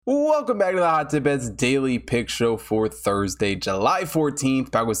Welcome back to the Hot Tip Bets Daily Pick Show for Thursday, July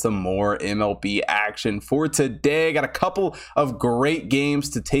 14th. Back with some more MLB action for today. Got a couple of great games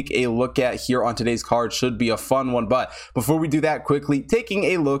to take a look at here on today's card. Should be a fun one. But before we do that, quickly taking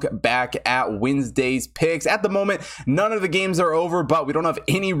a look back at Wednesday's picks. At the moment, none of the games are over, but we don't have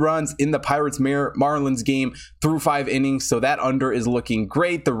any runs in the Pirates Marlins game through 5 innings. So that under is looking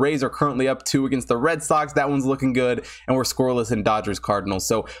great. The Rays are currently up 2 against the Red Sox. That one's looking good. And we're scoreless in Dodgers Cardinals.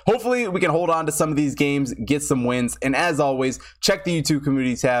 So hopefully we can hold on to some of these games, get some wins, and as always, check the YouTube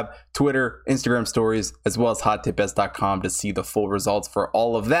community tab, Twitter, Instagram stories, as well as hottipbets.com to see the full results for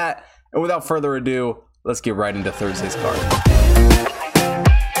all of that. And without further ado, let's get right into Thursday's card.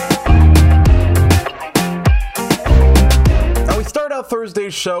 Start out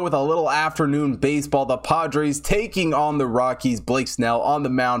Thursday's show with a little afternoon baseball. The Padres taking on the Rockies. Blake Snell on the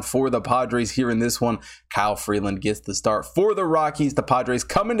mound for the Padres here in this one. Kyle Freeland gets the start for the Rockies. The Padres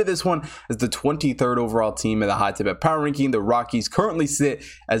come into this one as the 23rd overall team in the Hot Tip Bet Power Ranking. The Rockies currently sit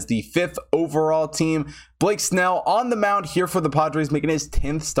as the 5th overall team. Blake Snell on the mound here for the Padres, making his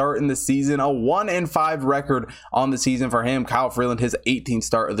 10th start in the season, a 1-5 record on the season for him. Kyle Freeland, his 18th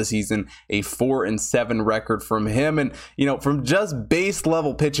start of the season, a 4-7 record from him. And, from just base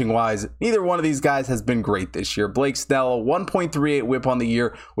level pitching wise, neither one of these guys has been great this year. Blake Snell, a 1.38 whip on the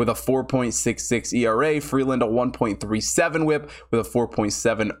year with a 4.66 ERA. Freeland, a 1.37 whip with a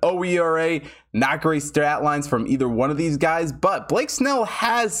 4.70 ERA. Not great stat lines from either one of these guys, but Blake Snell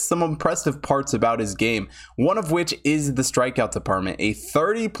has some impressive parts about his game, one of which is the strikeout department. A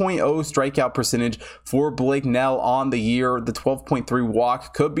 30.0 strikeout percentage for Blake Snell on the year. The 12.3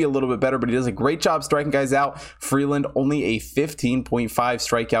 walk could be a little bit better, but he does a great job striking guys out. Freeland, only a 15.5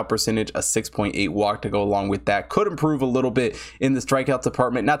 strikeout percentage, a 6.8 walk to go along with that. Could improve a little bit in the strikeout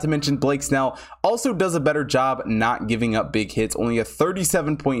department. Not to mention Blake Snell also does a better job not giving up big hits. Only a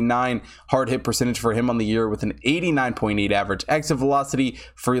 37.9 hard hit percentage for him on the year with an 89.8 average exit velocity.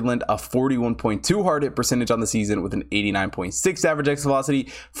 Freeland, a 41.2 hard hit percentage on the season with an 89.6 average exit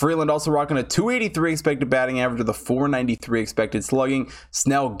velocity. Freeland also rocking a 283 expected batting average with a 493 expected slugging.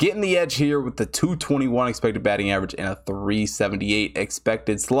 Snell getting the edge here with the 221 expected batting average and a 378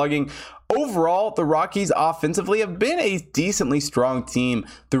 expected slugging. Overall, the Rockies offensively have been a decently strong team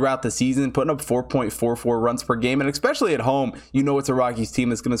throughout the season, putting up 4.44 runs per game, and especially at home, it's a Rockies team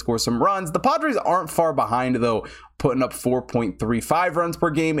that's going to score some runs. The Padres aren't far behind, though, putting up 4.35 runs per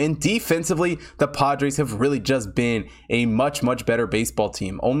game. And defensively, the Padres have really just been a much better baseball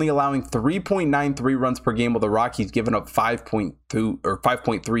team, only allowing 3.93 runs per game, while the Rockies giving up 5.2 or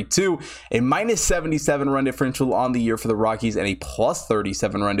 5.32, a minus 77 run differential on the year for the Rockies, and a plus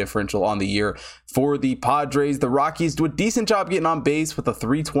 37 run differential on the year for the Padres. The Rockies do a decent job getting on base with a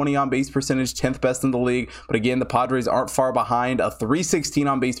 320 on base percentage, 10th best in the league. But again, the Padres aren't far behind, a 316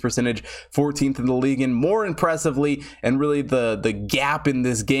 on base percentage, 14th in the league. And more impressively, and really the gap in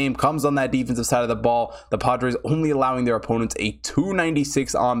this game comes on that defensive side of the ball. The Padres only allowing their opponents a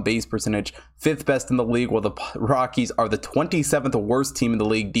 296 on base percentage, 5th best in the league, while the Rockies are the 27th worst team in the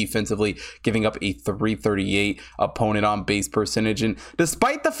league defensively, giving up a 338 opponent on base percentage. And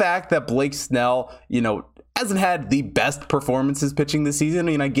despite the fact that Blake Snell, hasn't had the best performances pitching this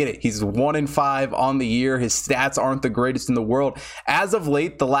season. I get it. He's 1-5 on the year. His stats aren't the greatest in the world. As of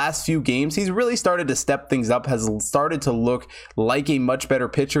late, the last few games, he's really started to step things up, has started to look like a much better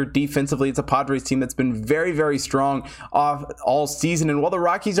pitcher. Defensively, it's a Padres team that's been very strong all season. And while the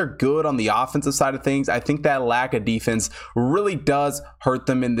Rockies are good on the offensive side of things, I think that lack of defense really does hurt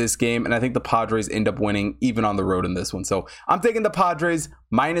them in this game. And I think the Padres end up winning even on the road in this one. So I'm taking the Padres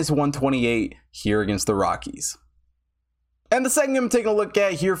minus 128 here against the Rockies. And the second game I'm taking a look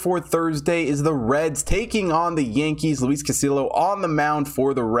at here for Thursday is the Reds taking on the Yankees. Luis Castillo on the mound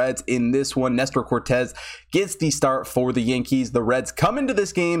for the Reds in this one. Nestor Cortes gets the start for the Yankees. The Reds come into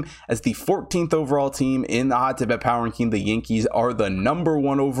this game as the 14th overall team in the Hot Tip Bet Power Ranking. The Yankees are the number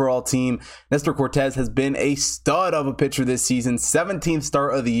 1 overall team. Nestor Cortes has been a stud of a pitcher this season. 17th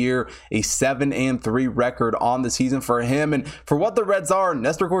start of the year, a 7-3 record on the season for him. And for what the Reds are,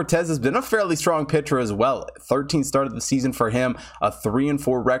 Nestor Cortes has been a fairly strong pitcher as well. 13th start of the season for him, a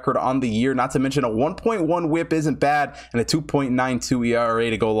 3-4 record on the year. Not to mention a 1.1 whip isn't bad, and a 2.92 ERA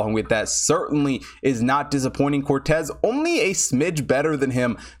to go along with that certainly is not disappointing. Cortes only a smidge better than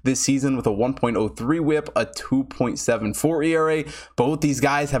him this season with a 1.03 whip, a 2.74 ERA. Both these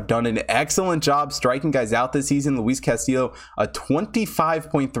guys have done an excellent job striking guys out this season. Luis Castillo, a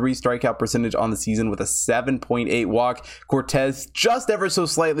 25.3 strikeout percentage on the season with a 7.8 walk. Cortes just ever so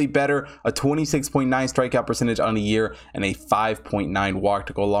slightly better, a 26.9 strikeout percentage on the year and a a 5.9 walk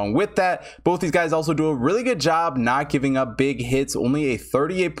to go along with that. Both these guys also do a really good job not giving up big hits. Only a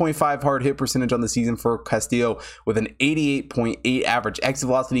 38.5 hard hit percentage on the season for Castillo with an 88.8 average exit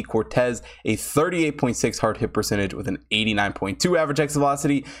velocity. Cortez, a 38.6 hard hit percentage with an 89.2 average exit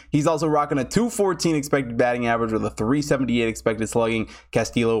velocity. He's also rocking a 214 expected batting average with a 378 expected slugging.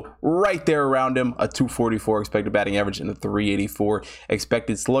 Castillo right there around him, a 244 expected batting average and a 384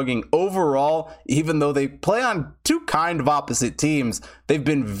 expected slugging. Overall, even though they play on two kind of opposite teams, they've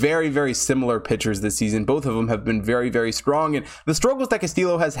been very, very similar pitchers this season. Both of them have been very, very strong, and the struggles that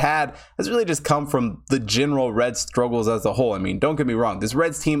Castillo has had has really just come from the general Reds struggles as a whole. I mean, don't get me wrong, this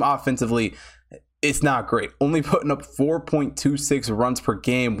Reds team offensively, it's not great. Only putting up 4.26 runs per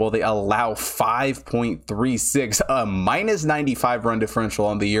game while they allow 5.36, a minus 95 run differential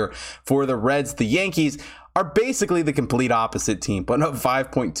on the year for the Reds. The Yankees are basically the complete opposite team, putting up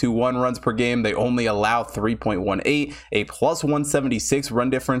 5.21 runs per game. They only allow 3.18, a plus 176 run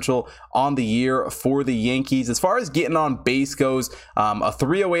differential on the year for the Yankees. As far as getting on base goes, a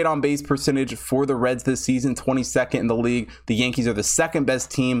 308 on base percentage for the Reds this season, 22nd in the league. The Yankees are the second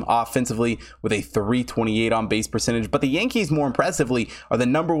best team offensively with a 328 on base percentage, but the Yankees, more impressively, are the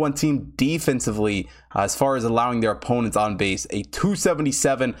number one team defensively as far as allowing their opponents on base, a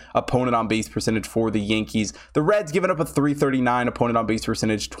 277 opponent on base percentage for the Yankees. The Reds giving up a 339 opponent on base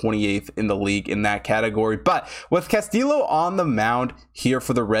percentage, 28th in the league in that category. But with Castillo on the mound here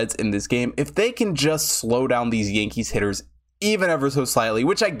for the Reds in this game, if they can just slow down these Yankees hitters even ever so slightly,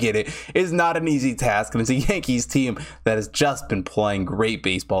 which I get it, is not an easy task, and it's a Yankees team that has just been playing great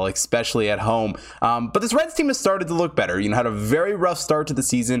baseball, especially at home. But this Reds team has started to look better. Had a very rough start to the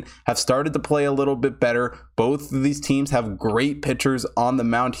season, have started to play a little bit better. Both of these teams have great pitchers on the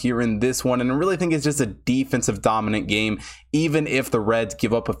mound here in this one, and I really think it's just a defensive dominant game. Even if the Reds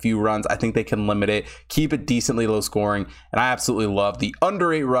give up a few runs, I think they can limit it, keep it decently low scoring, and I absolutely love the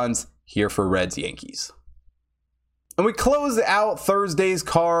under 8 runs here for Reds Yankees. And we close out Thursday's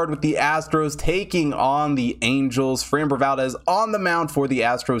card with the Astros taking on the Angels. Framber Valdez on the mound for the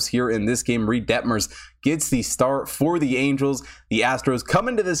Astros here in this game. Reed Detmers gets the start for the Angels. The Astros come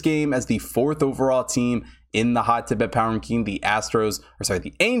into this game as the 4th overall team in the Hot Tip at Power Ranking. The Angels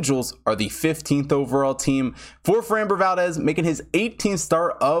are the 15th overall team for Framber Valdez, making his 18th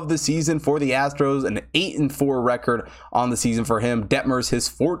start of the season for the Astros, an 8-4 record on the season for him. Detmers, his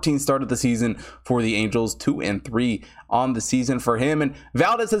 14th start of the season for the Angels, 2-3 on the season for him. And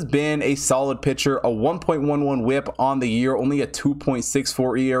Valdez has been a solid pitcher, a 1.11 whip on the year, only a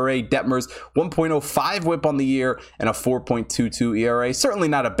 2.64 ERA. Detmers, 1.05 whip on the year and a 4.22 ERA. Certainly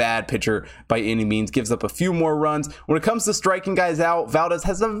not a bad pitcher by any means. Gives up a few more runs. When it comes to striking guys out, Valdez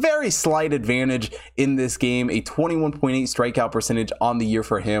has a very slight advantage in this game, a 21.8 strikeout percentage on the year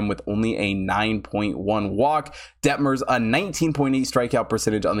for him with only a 9.1 walk. Detmers, a 19.8 strikeout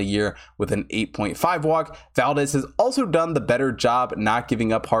percentage on the year with an 8.5 walk. Valdez has also done the better job not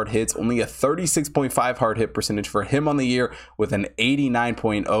giving up hard hits, only a 36.5 hard hit percentage for him on the year with an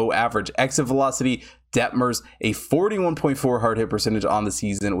 89.0 average exit velocity. Detmers, a 41.4 hard hit percentage on the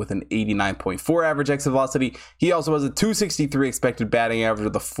season with an 89.4 average exit velocity. He also has a 263 expected batting average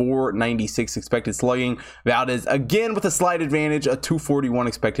with a 496 expected slugging. Valdez, again with a slight advantage, a 241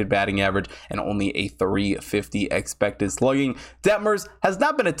 expected batting average and only a 350 expected slugging. Detmers has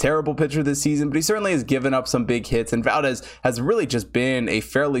not been a terrible pitcher this season, but he certainly has given up some big hits, and Valdez has really just been a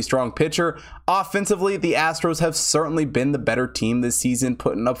fairly strong pitcher. Offensively, the Astros have certainly been the better team this season,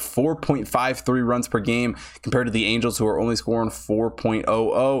 putting up 4.53 runs per game compared to the Angels, who are only scoring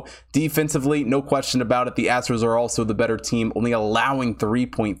 4.00. Defensively, no question about it, the Astros are also the better team, only allowing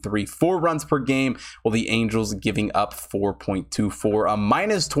 3.34 runs per game, while the Angels giving up 4.24, a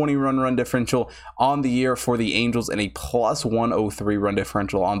minus 20 run differential on the year for the Angels and a plus 103 run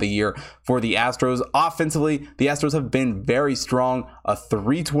differential on the year for the Astros. Offensively, the Astros have been very strong, a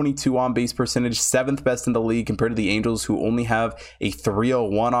 322 on base percentage, 7th best in the league compared to the Angels, who only have a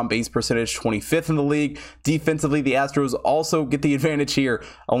 301 on base percentage, 25th in the league. Defensively, the Astros also get the advantage here,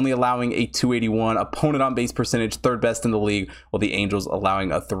 only allowing a 281 opponent on base percentage, 3rd best in the league, while the Angels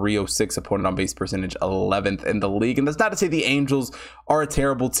allowing a 306 opponent on base percentage, 11th in the league. And that's not to say the Angels are a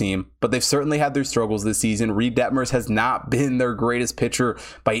terrible team, but they've certainly had their struggles this season. Reed Detmers has not been their greatest pitcher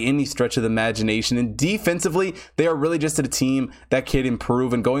by any stretch of the imagination, and defensively, they are really just a team that can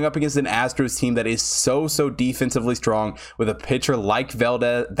improve. And going up against an Astros team that is so defensively strong with a pitcher like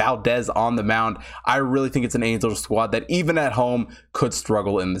Valdez on the mound, I really think it's an Angels squad that even at home could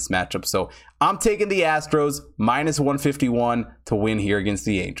struggle in this matchup. So I'm taking the Astros minus 151 to win here against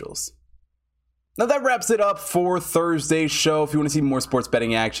the Angels. Now that wraps it up for Thursday's show. If you want to see more sports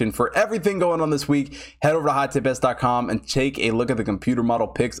betting action for everything going on this week, head over to hottipbets.com and take a look at the computer model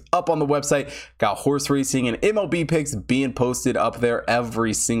picks up on the website. Got horse racing and MLB picks being posted up there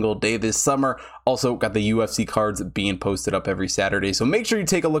every single day this summer. Also got the UFC cards being posted up every Saturday. So make sure you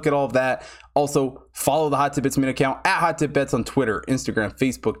take a look at all of that. Also, follow the Hot Tip Bets account at Hot Tip Bets on Twitter, Instagram,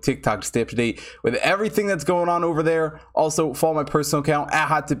 Facebook, TikTok to stay up to date with everything that's going on over there. Also, follow my personal account at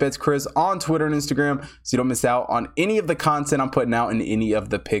Hot Tip Bets Chris on Twitter and Instagram so you don't miss out on any of the content I'm putting out and any of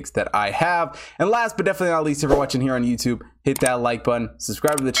the picks that I have. And last but definitely not least, if you're watching here on YouTube, hit that like button,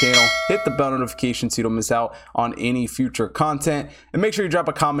 subscribe to the channel, hit the bell notification so you don't miss out on any future content. And make sure you drop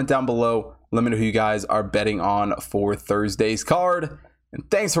a comment down below. Let me know who you guys are betting on for Thursday's card. And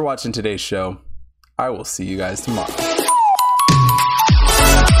thanks for watching today's show. I will see you guys tomorrow.